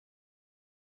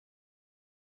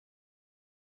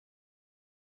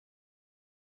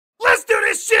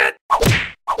this shit?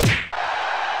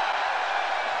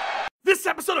 This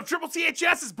episode of Triple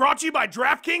CHS is brought to you by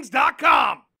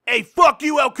DraftKings.com. Hey, fuck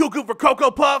you, El Cuckoo for Cocoa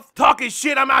Puffs. Talking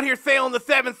shit, I'm out here sailing the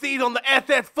 7 seas on the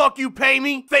SS Fuck You Pay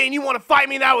Me. Saying you want to fight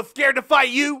me and I was scared to fight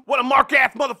you. What a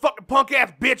mark-ass, motherfucking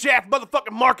punk-ass, bitch-ass,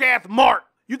 motherfucking mark-ass mark.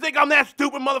 You think I'm that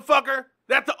stupid, motherfucker?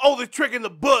 That's the oldest trick in the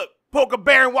book. Poke a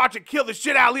bear and watch it kill the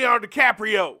shit out of Leonardo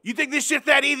DiCaprio. You think this shit's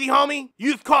that easy, homie?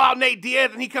 You just call out Nate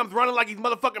Diaz and he comes running like he's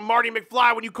motherfucking Marty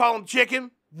McFly when you call him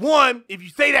chicken? One, if you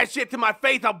say that shit to my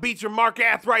face, I'll beat your mark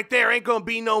ass right there. Ain't gonna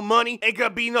be no money. Ain't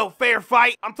gonna be no fair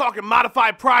fight. I'm talking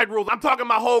modified pride rules. I'm talking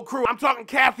my whole crew. I'm talking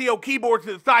Casio keyboards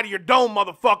to the side of your dome,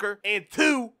 motherfucker. And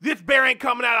two, this bear ain't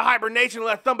coming out of hibernation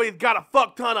unless somebody's got a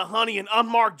fuck ton of honey and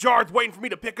unmarked jars waiting for me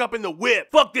to pick up in the whip.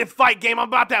 Fuck this fight game. I'm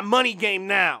about that money game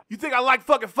now. You think I like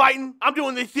fucking fighting? I'm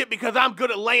doing this shit because I'm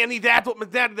good at laying these assholes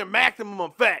down to their maximum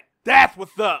effect. That's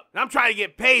what's up. And I'm trying to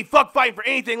get paid. Fuck fighting for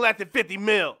anything less than 50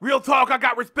 mil. Real talk, I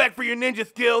got respect for your ninja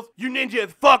skills. You ninja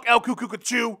as fuck, El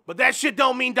Cuckoo. But that shit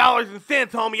don't mean dollars and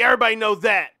cents, homie. Everybody knows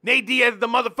that. Nate Diaz is the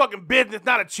motherfucking business,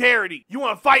 not a charity. You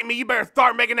wanna fight me, you better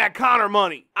start making that Connor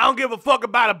money. I don't give a fuck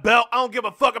about a belt. I don't give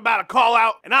a fuck about a call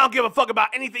out. And I don't give a fuck about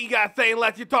anything you gotta say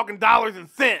unless you're talking dollars and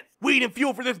cents. Weed and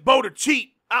fuel for this boat are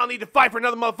cheap. I don't need to fight for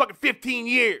another motherfucking 15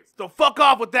 years. So fuck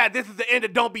off with that. This is the end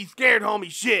of don't be scared,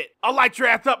 homie shit. I'll light your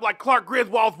ass up like Clark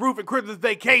Griswold's roof in Christmas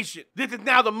Vacation. This is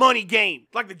now the money game.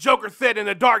 Like the Joker said in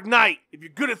The Dark Knight. If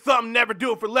you're good at something, never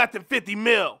do it for less than 50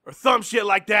 mil. Or some shit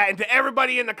like that. And to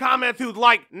everybody in the comments who's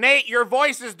like, Nate, your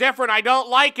voice is different. I don't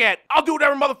like it. I'll do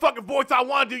whatever motherfucking voice I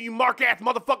want to do, you mark-ass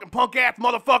motherfucking punk-ass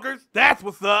motherfuckers. That's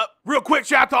what's up. Real quick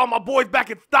shout out to all my boys back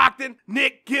in Stockton.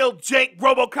 Nick, Gil, Jake,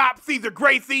 Robocop, Caesar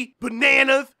Gracie,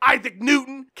 Bananas, Isaac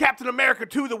Newton, Captain America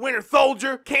 2, the Winter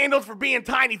Soldier, Candles for being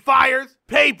tiny fires,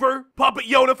 Paper, Puppet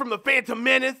Yoda from the Phantom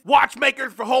Menace,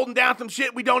 Watchmakers for holding down some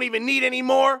shit we don't even need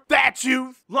anymore,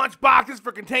 Statues, lunch boxes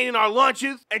for containing our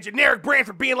lunches, and generic brands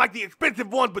for being like the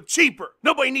expensive ones but cheaper.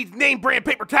 Nobody needs name brand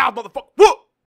paper towels, motherfucker. Whoa!